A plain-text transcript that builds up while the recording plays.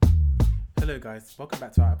Hello guys, welcome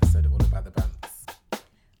back to our episode All About the Bantz.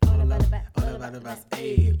 All about the bantz, all about the bantz,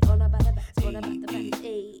 ayy. all about the bantz, all about the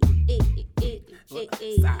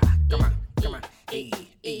bantz, Come on,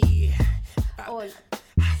 ayy. all.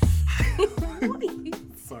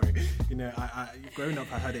 Sorry, you know, I growing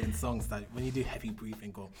up I heard it in songs that when you do heavy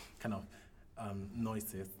breathing or kind of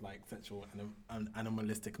noises like sexual and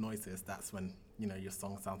animalistic noises, that's when, you know, your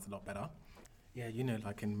song sounds a lot better. Yeah, you know,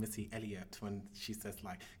 like in Missy Elliott when she says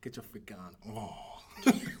like, get your freak on. Oh.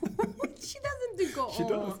 She doesn't do go She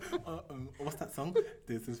does. What's that song?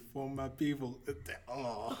 This is for my people.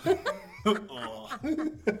 Oh. Oh.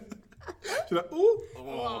 She's like, ooh.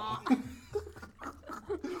 Oh.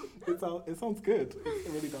 It sounds good.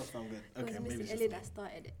 It really does sound good. Okay, it was maybe Missy Elliott that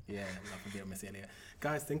started it. Yeah, love a bit of Missy Elliott.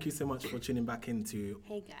 Guys, thank you so much for tuning back into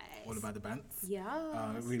Hey guys. All About the Bantz.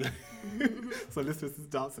 Yeah. So listeners is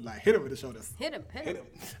dancing like, hit him with the shoulders. Hit him.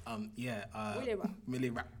 Millie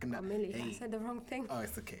Rock. Millie, Hey. I said the wrong thing. Oh,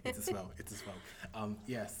 it's okay. It is well.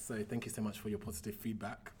 Yes, so thank you so much for your positive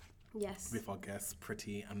feedback Yes. with our guests,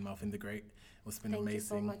 Pretty and Melvin the Great. It's been Thank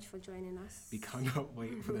amazing. you so much for joining us. We cannot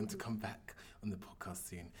wait for them to come back on the podcast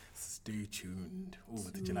soon. Stay tuned. Oh,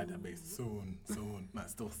 did you like that bass? Soon.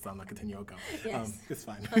 That still sound like a 10-year-old girl. Yes. It's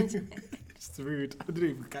fine. It's rude. I didn't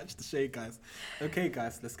even catch the shade, guys. Okay,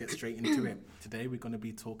 guys, let's get straight into it. Today we're going to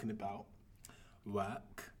be talking about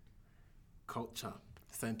work culture.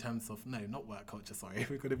 So in terms of, no, not work culture, sorry.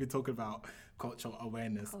 We're going to be talking about cultural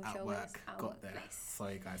awareness at work. Got there.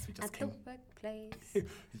 Sorry, guys, we just came. Workplace. We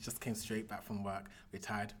just came straight back from work. We're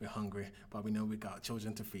tired, we're hungry, but we know we got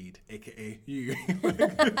children to feed, aka you.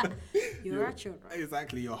 You're our children.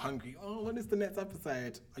 Exactly, you're hungry. Oh, when is the next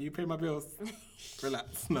episode? Are you paying my bills?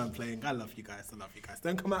 Relax. No, I'm playing. I love you guys.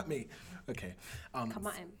 Don't come at me. Okay. Come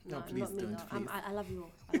at him. No, please not me. don't. No. Please. I love you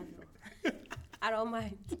all. I don't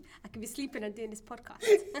mind. I could be sleeping and doing this podcast.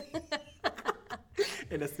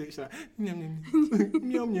 In a switch, like, nyam,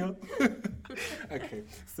 nyam. Okay,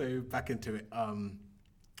 so back into it.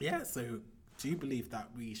 So do you believe that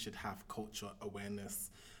we should have culture awareness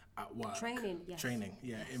at work? Training, yes.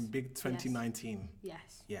 In big 2019.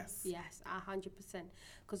 Yes, 100%.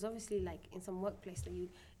 Because obviously, like in some workplace that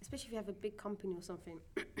especially if you have a big company or something,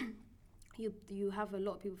 you have a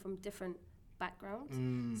lot of people from different backgrounds.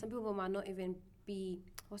 Some people might not even be,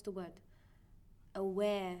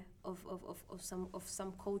 aware of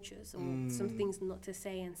some cultures or some things not to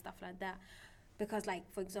say and stuff like that. Because,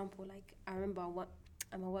 like, for example, like I remember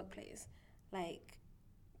at my workplace, like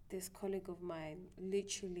this colleague of mine,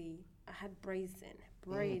 literally, I had braids,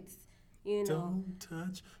 you know. Don't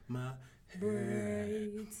touch my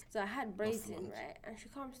braids. So I had braids in, right? And she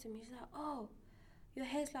comes to me, she's like, "Oh, your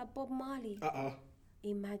hair's like Bob Marley."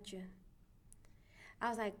 Imagine. I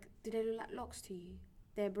was like, "Do they look like locks to you?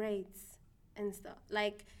 They're braids and stuff."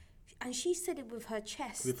 Like, and she said it with her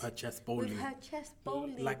chest. With her chest boldly.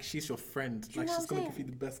 Like she's your friend. Like she's going to give you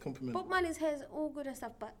the best compliment. Bob Marley's hair is all good and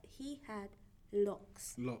stuff, but he had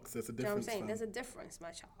locks. There's a difference. You know what I'm saying? There's a difference, my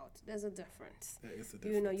child. There's a difference. There is a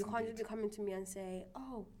difference. You know, you can't just be coming to me and say,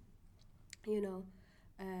 "Oh, you know,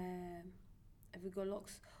 have you got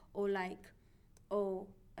locks?" Or like, "Oh,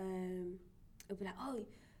 it'll be like, oh,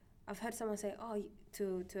 I've heard someone say, oh,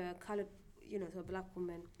 to a colored, you know, to a black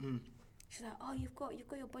woman. She's like, oh, you've got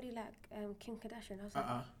your body like Kim Kardashian. I was like,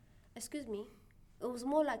 excuse me. It was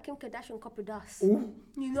more like Kim Kardashian copied us. Ooh.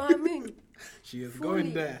 You know what I mean? She is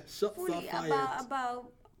going there. Shots are fired.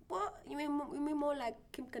 About what? You mean more like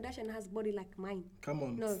Kim Kardashian has body like mine? Come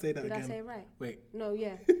on, say that again. Did I say it right? Wait. No,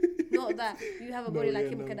 yeah. Not that you have a body like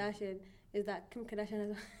Kim Kardashian. Is that Kim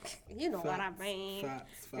Kardashian has you know what I mean.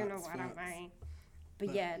 Facts. You know what I mean.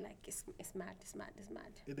 But yeah, like it's mad.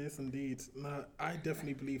 It is indeed. No, I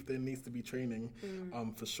definitely believe there needs to be training,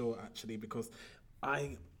 for sure, actually, because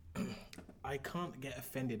I can't get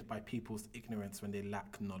offended by people's ignorance when they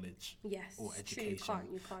lack knowledge or education.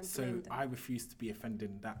 You can't. So I refuse to be offended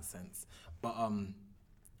in that sense. But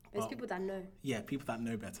there's people that know. Yeah, people that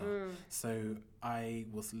know better. So I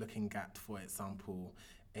was looking at, for example,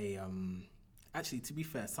 actually, to be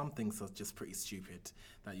fair, some things are just pretty stupid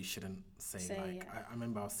that you shouldn't say. I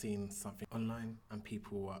remember I was seeing something online and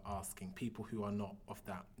people were asking, people who are not of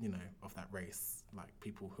that, you know, of that race, like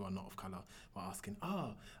people who are not of colour, were asking,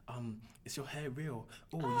 is your hair real?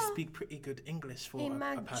 Oh, you speak pretty good English for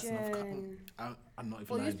a person of colour. I'm not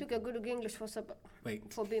even lying. You speak a good English for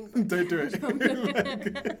being... Don't do it.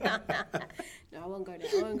 No, I won't go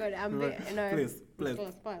there. I'm Please.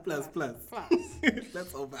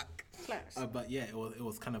 Let's all back. But yeah, it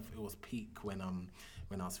was peak when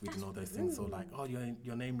I was reading all those things. So like, oh,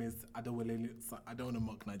 your name is I don't want to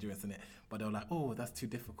mock Nigerians in it, but they were like, oh, that's too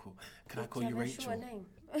difficult. Can I call you Rachel? Name?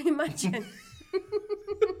 Imagine.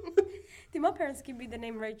 Did my parents give me the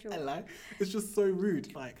name Rachel? Hello. It's just so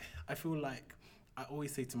rude. Like, I feel like I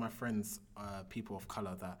always say to my friends, people of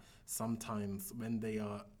color, that sometimes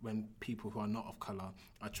when people who are not of color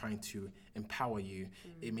are trying to empower you,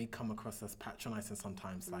 it may come across as patronizing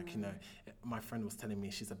sometimes. Like, you know, my friend was telling me,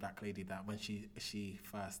 she's a black lady, that when she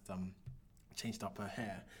first changed up her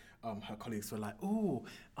hair, her colleagues were like, "Oh,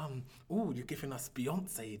 you're giving us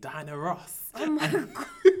Beyonce, Diana Ross." Oh my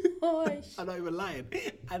gosh! I'm not even lying.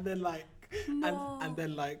 And then like, No. and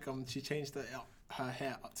then like, she changed her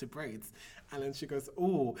hair up to braids, and then she goes,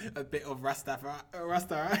 "Oh, a bit of Rastafari,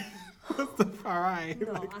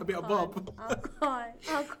 No, like a I bit of can't. Bob." I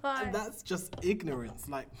can't. And that's just ignorance.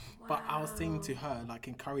 Like, but I was saying Wow. to her, like,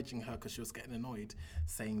 encouraging her, because she was getting annoyed,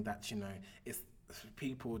 saying that, you know, it's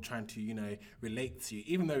people trying to, you know, relate to you,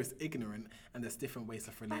 even though it's ignorant, and there's different ways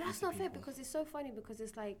of relating But that's to not people. fair, because it's so funny, because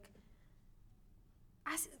it's like,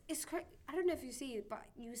 it's I don't know if you see it, but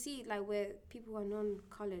you see it like where people who are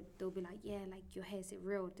non-colored, they'll be like, yeah, like your hair, is it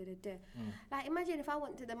real? Like, imagine if I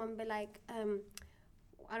went to them and be like,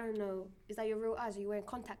 I don't know, is that your real eyes? Are you wearing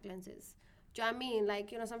contact lenses? Do you know what I mean?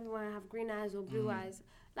 Like, you know, some people have green eyes or blue eyes.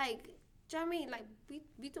 Like, do you know what I mean? Like,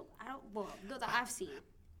 we don't, well, not that I've seen.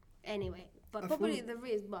 Anyway, but probably there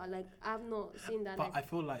is, but like, I've not seen that. But Like, I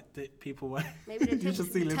feel like the people were, maybe they you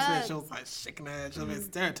should see Liv turn. she was like shaking her head, she was a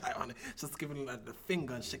stereotype on it, just giving like the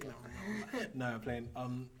finger and shaking it. No, I'm playing.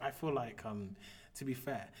 I feel like, to be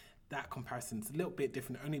fair, that comparison's a little bit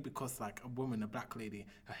different, only because like a woman, a black lady,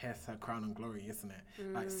 her hair's her crown and glory, isn't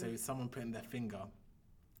it? Like, so someone putting their finger,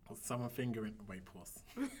 or someone fingering, wait, pause.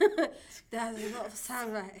 There's a lot of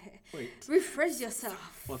sound right here. Wait. Refresh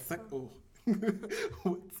yourself.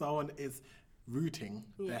 Someone is rooting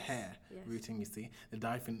their Yes, hair, yes. rooting, you see, they're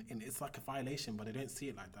diving in. It's like a violation, but they don't see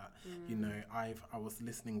it like that. You know, I was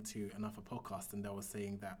listening to another podcast, and they were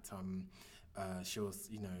saying that she was,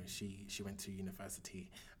 you know, she went to university,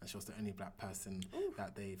 and she was the only black person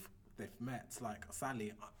that they've met. Like,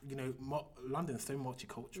 sadly, you know, London's so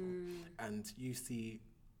multicultural, and you see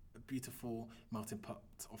a beautiful melting pot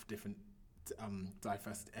of different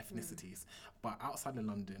diverse ethnicities, but outside of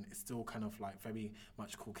London, it's still kind of like very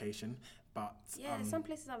much Caucasian. But Yeah, some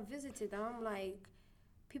places I've visited, and I'm like,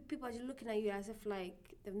 people are just looking at you as if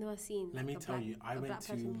like they've never seen. let me a tell black- you, a black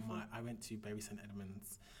person before. I went to Bury St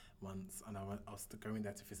Edmunds once, and I was going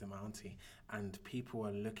there to visit my auntie, and people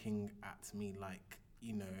were looking at me like,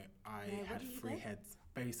 you know, I Yeah, where had did you 3 go? heads.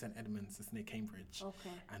 Bury St Edmunds is near Cambridge. Okay.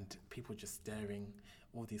 And people just staring,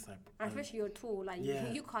 all these like. Especially you're tall, like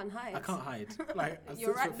yeah. you can't hide. I can't hide. Like, I'm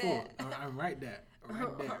You're 6'4". right there. I'm right there.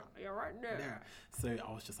 Right there. You're right there. Yeah. So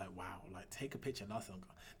I was just like, wow, like, take a picture, last longer.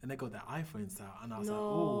 Then they got their iPhones out, and I was No. like,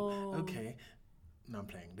 oh, okay. No, I'm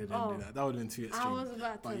playing. They didn't do that. That would have been too extreme. I was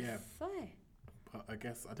about but to yeah, say. but I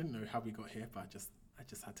guess I didn't know how we got here, but I just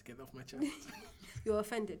had to get that off my chest. You're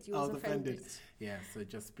offended. You I was was offended. offended. Yeah. So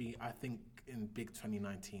just I think in big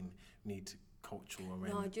 2019, we need cultural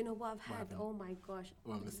awareness. No, do you know what I've had? happened? Oh my gosh.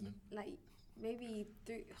 Oh, I'm listening. Like maybe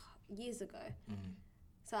 3 years ago. Mm.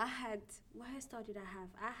 So I had, what hairstyle did I have?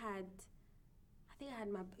 I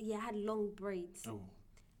had long braids. Oh.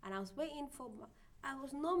 And I was waiting I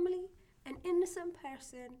was normally an innocent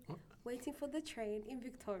person What? waiting for the train in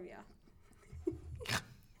Victoria.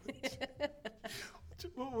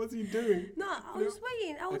 What was he doing? No, I was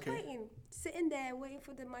waiting. I was Okay. waiting. Sitting there waiting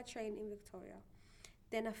for my train in Victoria.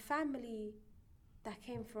 Then a family that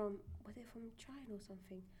came from, were they from China or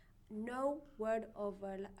something? No word of,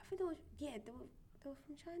 I think they were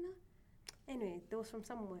from China? Anyway, they was from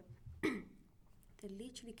somewhere. They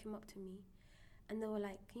literally came up to me and they were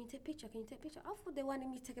like, can you take a picture? Can you take a picture? I thought they wanted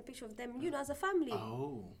me to take a picture of them, you know, as a family.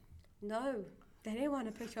 Oh. No, they didn't want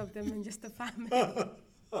a picture of them and just a family.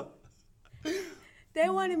 They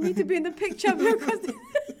wanted me to be in the picture because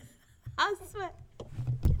I swear.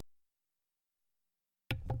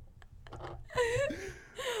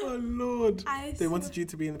 Oh Lord! I They wanted you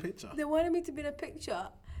to be in the picture. They wanted me to be in a picture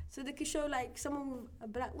so they could show like someone with a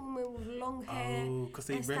black woman with long hair. Oh, because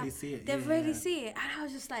they and rarely stuff. see it. They yeah. rarely see it. And I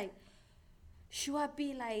was just like, should I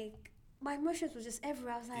be like, my emotions were just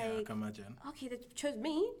everywhere. I was Yeah, I like, can imagine. okay, they chose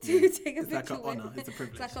me to Yeah. take a It's like picture an with. honour. It's a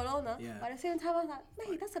privilege. It's like an honour. Yeah. But at the same time, I was like,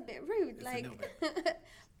 mate, that's a bit rude. It's a like, little bit.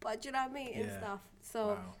 but you know what I mean? And Yeah. stuff. So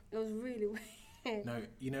Wow. it was really weird. No,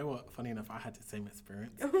 you know what? Funny enough, I had the same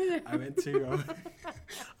experience. I went to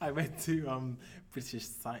British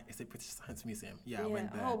Science. Is it British Science Museum? Yeah, I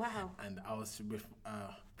went there. Oh, wow. And I was with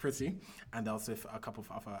Pretty, and I was with a couple of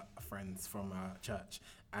other friends from church,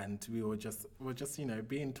 and we were just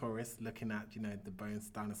being tourists, looking at the bones,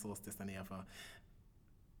 dinosaurs, this and the other.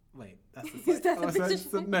 Wait, that's Is that the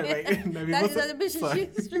British? No, wait, no, we That's wasn't. the British Sorry.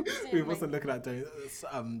 Museum, We mate. wasn't looking at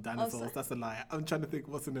dinosaurs. sorry. That's a lie. I'm trying to think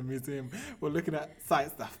what's in the museum. We're looking at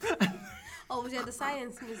science stuff. Oh, was it the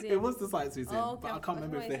Science Museum? It was the science museum, Oh, okay. but I can't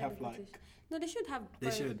remember if they have British. like. No, they should have.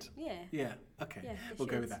 They should. Yeah. Yeah. Okay. Yeah, we'll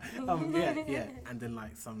go with that. Yeah. And then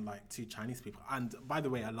like some like 2 Chinese people. And by the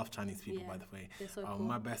way, I love Chinese people. Yeah, By the way, they're so cool.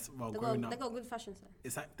 my best. Well, They growing got up, good fashion sense.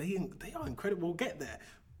 it's like they are incredible. We'll get there.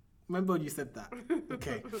 Remember when you said that?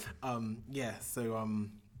 Okay. Yeah. So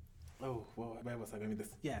oh, well, where was I going with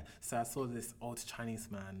this? Yeah. So I saw this old Chinese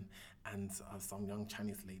man and some young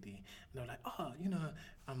Chinese lady, and they were like, oh, you know,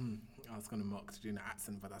 I was gonna mock to do an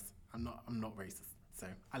accent, but I'm not racist. So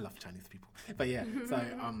I love Chinese people. But yeah, so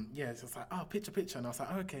yeah, it's just like, oh, picture. And I was like,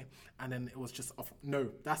 oh, okay. And then it was just off. No,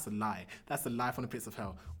 that's a lie. That's a lie from the pits of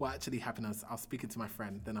hell. What actually happened is I was speaking to my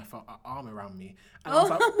friend, then I felt an arm around me. And I was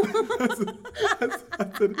like, I was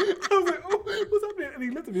like, oh, what's happening? And he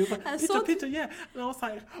looked at me, he was like, picture, yeah. And I was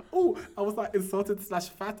like, oh, I was like insulted /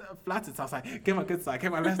 flattered. So I was like, get my good side,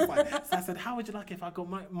 get my left side. So I said, how would you like if I got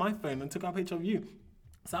my phone and took out a picture of you?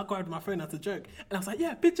 So I grabbed my phone as a joke, and I was like,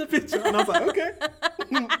 yeah, picture. And I was like, okay.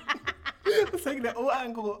 I was taking it all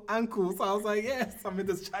ankles. So I was like, yes, I'm in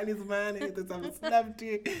this Chinese man, I'm a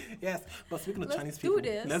celebrity. Yes. But speaking of Chinese people,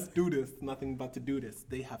 let's do this. Nothing but to do this.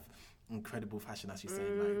 They have incredible fashion, as you say.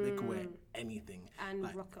 Like, they can wear anything. And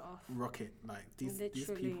like, rock it off. Rock it. Like, these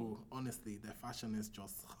people, honestly, their fashion is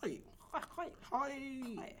just hi.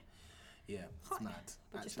 Yeah, it's mad.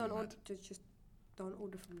 But just don't order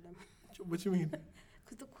from them. What do you mean?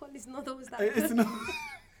 Because the quality's not always that It's good. not.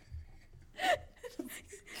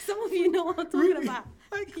 Some of you know what I'm talking Really? about.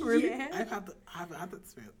 Like, really? Yeah. I haven't had that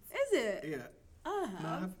experience. Is it? Yeah. I have. No,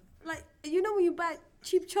 I have. Like, you know when you buy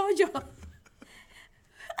cheap charger? How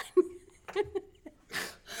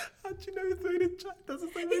do you know it's made in China? Does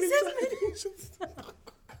it say made It in says China?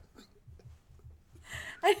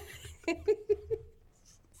 made in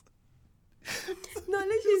No,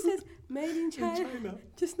 literally it says made in China.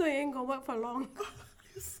 Just know it ain't gonna work for long.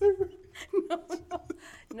 It's so rude.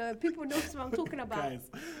 No, people know what I'm talking about.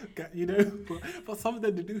 Guys, you know, but some of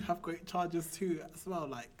them they do have great chargers too as well,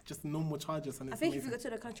 like just normal chargers. And I it's think amazing. if you go to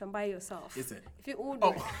the country and buy it yourself. Is it? If you order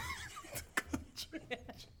Oh. it.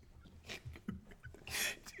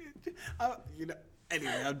 You know.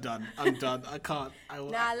 Anyway, I'm done. I can't. I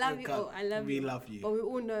love you. Oh, I love we you. We love you. But we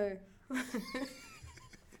all know.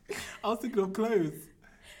 I was thinking of clothes.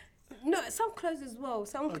 No, some clothes as well.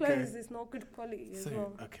 Some clothes is not good quality as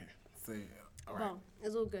well. Okay. So, all right. Well,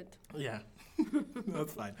 it's all good. Yeah.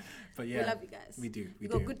 That's fine. But yeah. We love you guys. We do. We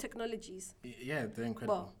got good technologies. Yeah, they're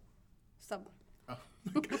incredible. Well, some. Oh,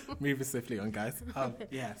 okay. Moving swiftly on, guys.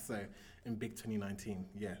 Yeah, so in big 2019,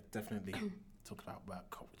 yeah, definitely talk about work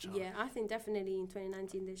culture. Yeah, I think definitely in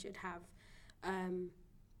 2019 they should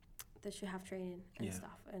have training and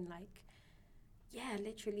stuff, and like, yeah,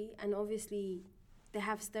 literally, and obviously they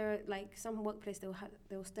have like some workplace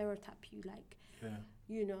they'll stereotype you, like,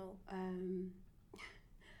 you know,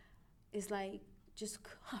 it's like just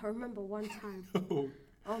I remember one time.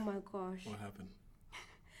 Oh my gosh. What happened?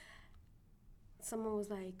 Someone was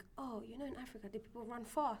like, oh, you know, in Africa, the people run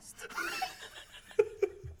fast.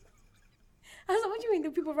 I was like, what do you mean the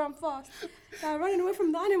people run fast? They're running away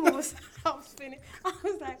from the animals. I was spinning. I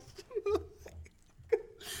was like...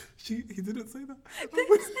 He didn't say that? They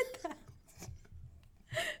said that.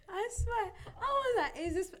 I swear. I was like,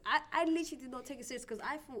 is this... I literally did not take it serious because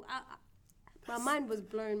I thought... my mind was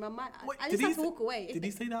blown. My mind... Wait, I just had to walk away. Did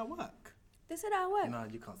he say that at work? They said that at work. No,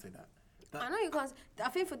 you can't say that. I know you can't. I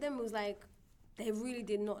think for them it was like they really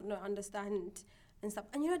did not understand and stuff.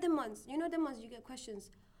 And you know them ones you get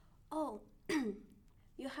questions. Oh,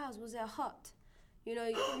 your house, was it a hut? You know,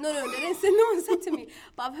 no, they didn't say. No one said to me.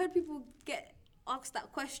 But I've heard people get asked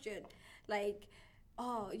that question, like,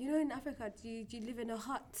 oh, you know, in Africa, do you live in a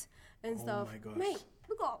hut and stuff? Oh my gosh, mate,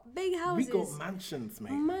 we got big houses. We got mansions,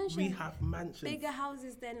 mate. We have mansions. Bigger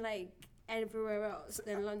houses than like everywhere else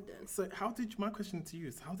than London. So my question to you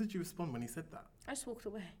is, how did you respond when he said that? I just walked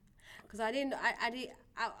away. Because I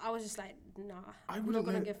was just like, nah, I'm not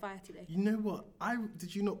going to get fired today. You know what?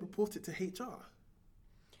 Did you not report it to HR?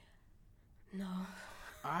 No.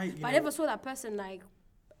 I never saw that person, like,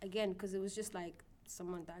 again, because it was just like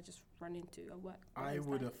someone that I just ran into at work. I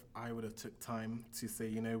would have took time to say,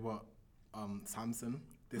 you know what, Samson,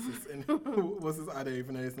 this is, what's his, I don't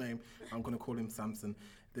even know his name. I'm going to call him Samson.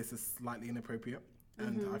 This is slightly inappropriate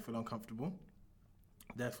and I feel uncomfortable.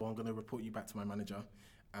 Therefore, I'm going to report you back to my manager.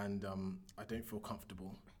 And I don't feel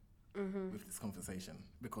comfortable with this conversation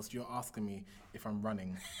because you're asking me if I'm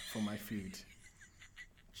running for my food.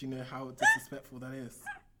 Do you know how disrespectful that is?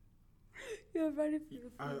 You're running for your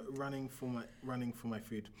food. Running for my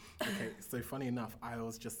food. Okay, so funny enough, I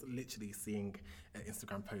was just literally seeing an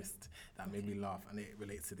Instagram post that made me laugh, and it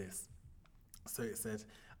relates to this. So it said,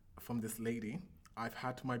 from this lady, I've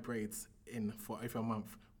had my braids in for over a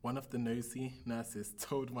month. One of the nosy nurses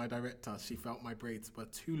told my director she felt my braids were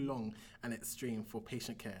too long and extreme for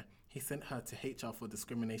patient care. He sent her to HR for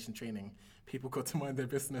discrimination training. People got to mind their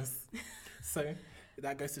business. So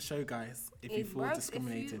that goes to show, guys, if you feel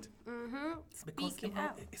discriminated, because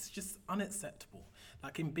it's just unacceptable.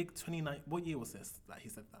 Like in Big 29, what year was this that he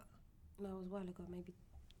said that? No, it was a while ago, maybe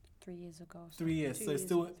 3 years ago. So 3 years, so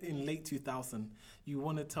still in late 2000. You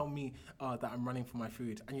want to tell me that I'm running for my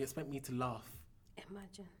food, and you expect me to laugh?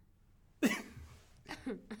 Imagine.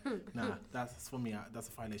 Nah, that's for me. That's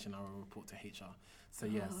a violation. I will report to HR. So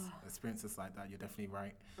yes, experiences like that, you're definitely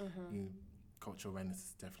right. Cultural awareness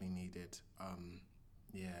is definitely needed.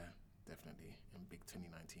 Yeah, definitely in Big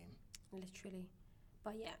 2019. Literally,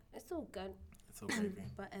 but yeah, it's all good. It's all gravy.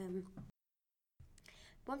 But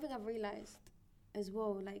one thing I've realized as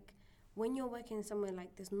well, like when you're working somewhere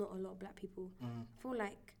like there's not a lot of black people, I feel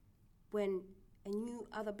like when a new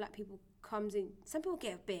other black people comes in, some people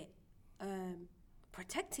get a bit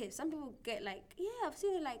protective. Some people get like, yeah, I've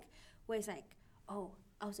seen it like where it's like, oh,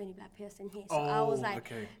 I was the only black person here, so I was like,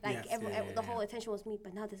 okay. Like the whole attention was me,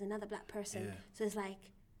 but now there's another black person, so it's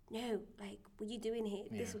like, no, like, what are you doing here?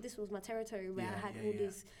 This was my territory where I had all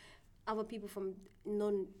these other people from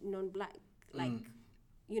non-black, like,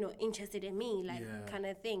 interested in me, like, kind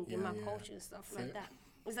of thing, in my culture and stuff like that.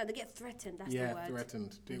 It's like they get threatened. That's the word. Yeah,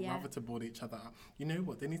 threatened. They rather to board each other up. You know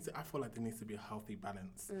what? I feel like there needs to be a healthy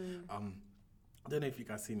balance. I don't know if you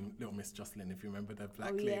guys seen Little Miss Jocelyn. If you remember the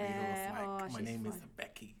black lady who was like, "My name is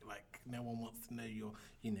Becky." Like, no one wants to know your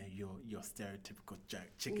stereotypical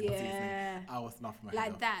chicken seasoning. I was laughing my head off.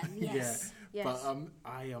 Like that. Yes. Yes. But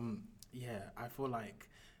I feel like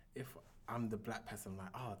if I'm the black person, I'm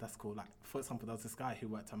like, oh, that's cool. Like, for example, there was this guy who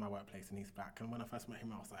worked at my workplace and he's black. And when I first met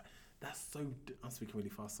him, I was like, that's so... I'm speaking really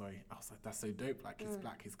fast, sorry. I was like, that's so dope. Like, he's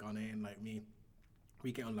black, he's Ghanaian, like me.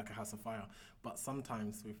 We get on like a house on fire. But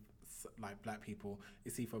sometimes with, like, black people,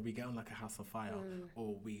 it's either we get on like a house on fire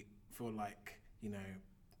or we feel like,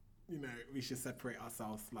 we should separate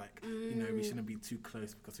ourselves. Like, we shouldn't be too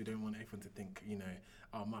close because we don't want everyone to think,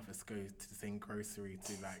 our mothers go to the same grocery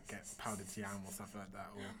to, like, get powdered yam or something like that.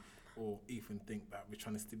 Or even think that we're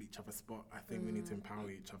trying to steal each other's spot. I think we need to empower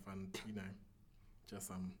each other and,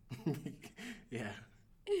 just,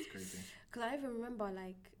 it's crazy. Because I even remember,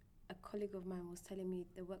 like, a colleague of mine was telling me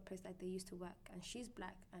the workplace that they used to work, and she's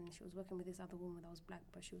black, and she was working with this other woman that was black,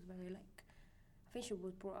 but she was very, like, I think she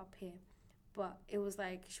was brought up here. But it was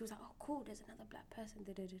like, she was like, oh, cool, there's another black person,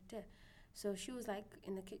 da-da-da-da. So she was, like,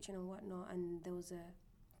 in the kitchen and whatnot, and there was a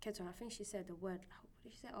kettle, I think she said the word, what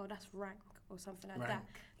did she say? Oh, that's rank. Or something like that.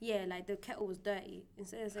 Yeah, like the kettle was dirty.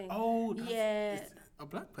 Instead of saying, a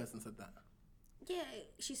black person said that. Yeah,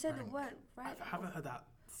 she said rank. The word, right? I haven't heard that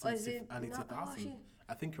since early 2000.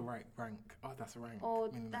 I think you're right, rank. Oh, that's rank. Oh,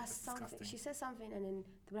 that's something. Disgusting. She said something, and then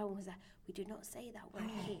the black woman was like, we do not say that word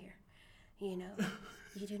here.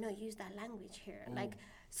 You do not use that language here. Like,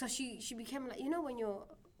 so she became like, when you're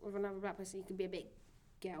with another black person, you can be a bit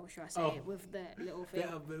girl, should I say, with the little thing.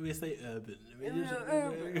 Yeah, but we say urban.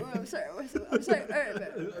 I'm sorry,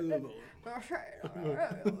 urban.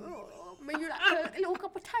 Maybe like a little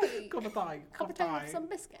cup of tea. Cup of tea with some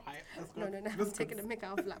biscuit. No, I'm taking the mick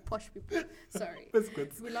out of like posh people. Sorry.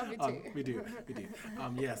 Biscuits. We love you too. We do.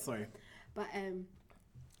 Yeah, sorry. But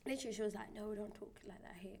literally she was like, no, we don't talk like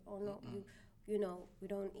that here. Or not, we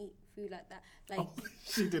don't eat food like that. Like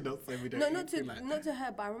she did not say we don't eat food like that. Not to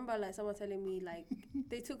her, but I remember like someone telling me like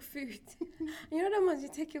they took food. You know the ones you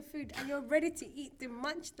take your food and you're ready to eat, to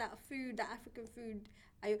munch that food, that African food.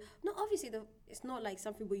 Obviously it's not like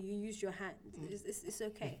something where you use your hands. It's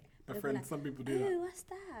okay. My friend, like, some people do that. Oh, what's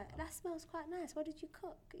that? That smells quite nice. What did you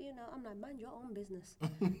cook? I'm like, mind your own business.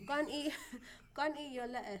 Go and eat your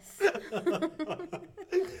lettuce.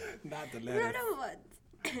 Not the lettuce. No, what?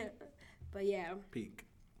 But yeah. Peak.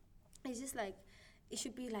 It's just like, it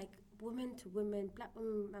should be like women to women, black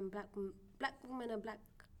women and black women and black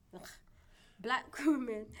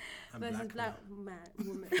women versus black woman.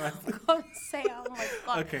 I can't say it, oh my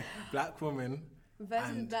God. Okay, black woman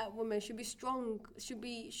versus black woman should be strong, should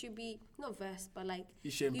be not verse, but like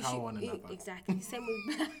you should empower one another. Exactly. Same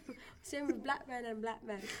with black men and black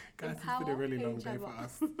men. Guys, it's been a really long day for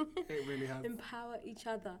us. It really has. Empower each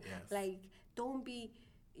other. Yes. Like, don't be,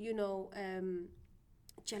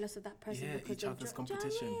 jealous of that person. Yeah, because each other's competition.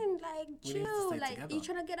 Do you know what I mean? Like, We need to chill. stay Like, together. you're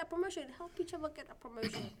trying to get that promotion. Help each other get that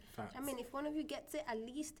promotion. Facts. I mean, if one of you gets it, at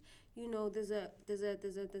least, you know, there's a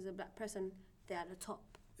black person there at the top.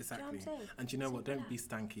 Exactly. Do you know what I'm saying? And you know what? Don't that. be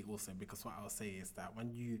stanky also, because what I'll say is that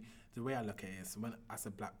the way I look at it is, when as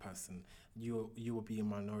a black person, you will be a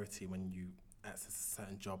minority when you access a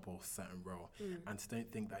certain job or certain role, and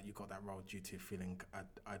don't think that you got that role due to feeling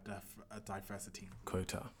a diversity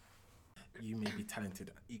quota. You may be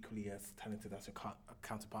talented, equally as talented as your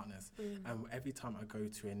counterpartners. And every time I go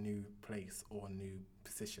to a new place or a new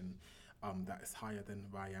position that is higher than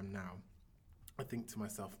where I am now, I think to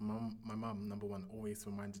myself, my mum, number one, always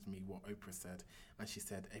reminded me what Oprah said. And she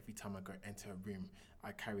said, every time I go enter a room,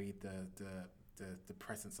 I carry the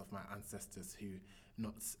presence of my ancestors who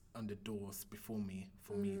knocked on the doors before me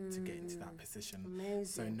for me to get into that position. Amazing.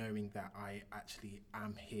 So knowing that I actually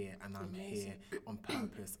am here and I'm here on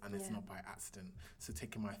purpose and it's not by accident. So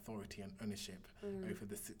taking my authority and ownership over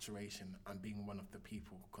the situation and being one of the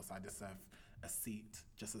people, because I deserve a seat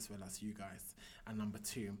just as well as you guys. And number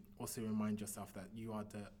two, also remind yourself that you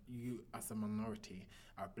as a minority,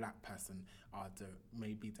 a black person, are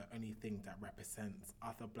maybe the only thing that represents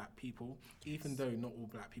other black people. Even though not all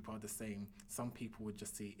black people are the same, some people would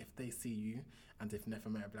just see, if they see you and they've never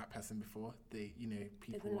met a black person before,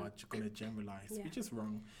 people are going to generalize, which is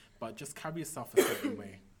wrong. But just carry yourself a certain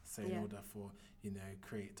way. So in order for,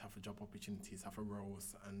 create tougher job opportunities, tougher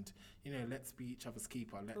roles, and, let's be each other's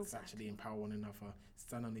keeper. Let's actually empower one another,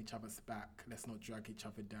 stand on each other's back. Let's not drag each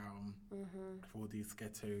other down for all these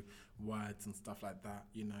ghetto words and stuff like that,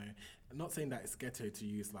 I'm not saying that it's ghetto to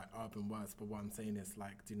use like urban words, but what I'm saying is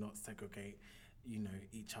like, do not segregate,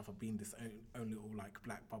 each other, being this own little like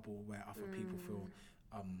black bubble where other people feel,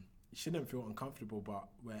 shouldn't feel uncomfortable, but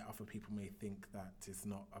where other people may think that it's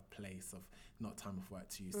not a place of, not time of work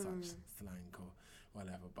to use such slang or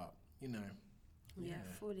whatever. But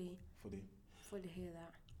fully hear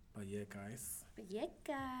that. But yeah, guys.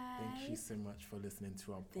 Thank you so much for listening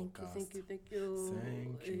to our podcast. Thank you. Thank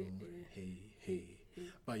you. Hey.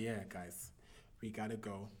 But yeah, guys, we gotta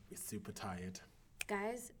go. We're super tired.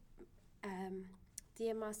 Guys,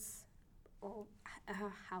 DM us or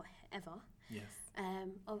however. Yes.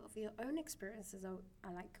 Of your own experiences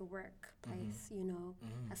at like a workplace,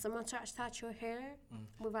 Has someone tried to touch your hair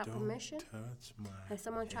without permission? Touch my Has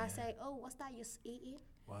someone tried to say, "Oh, what's that you're eating?"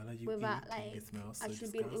 While are you without eating? It smells so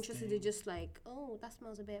actually being interested to just like, "Oh, that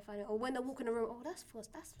smells a bit funny," or when they walk in the room, "Oh, that's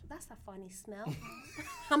a funny smell."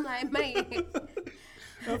 I'm like, mate.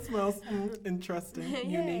 That smells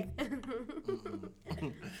interesting, unique.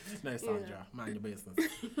 No, Sandra, mind your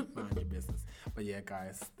business. But yeah,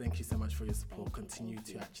 guys, thank you so much for your support. Continue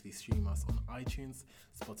to actually stream us on iTunes,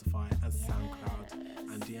 Spotify, and SoundCloud,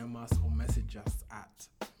 and DM us or message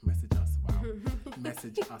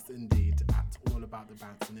us indeed at All About the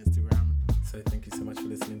Bantz on Instagram. So thank you so much for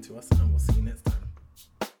listening to us, and we'll see you next time.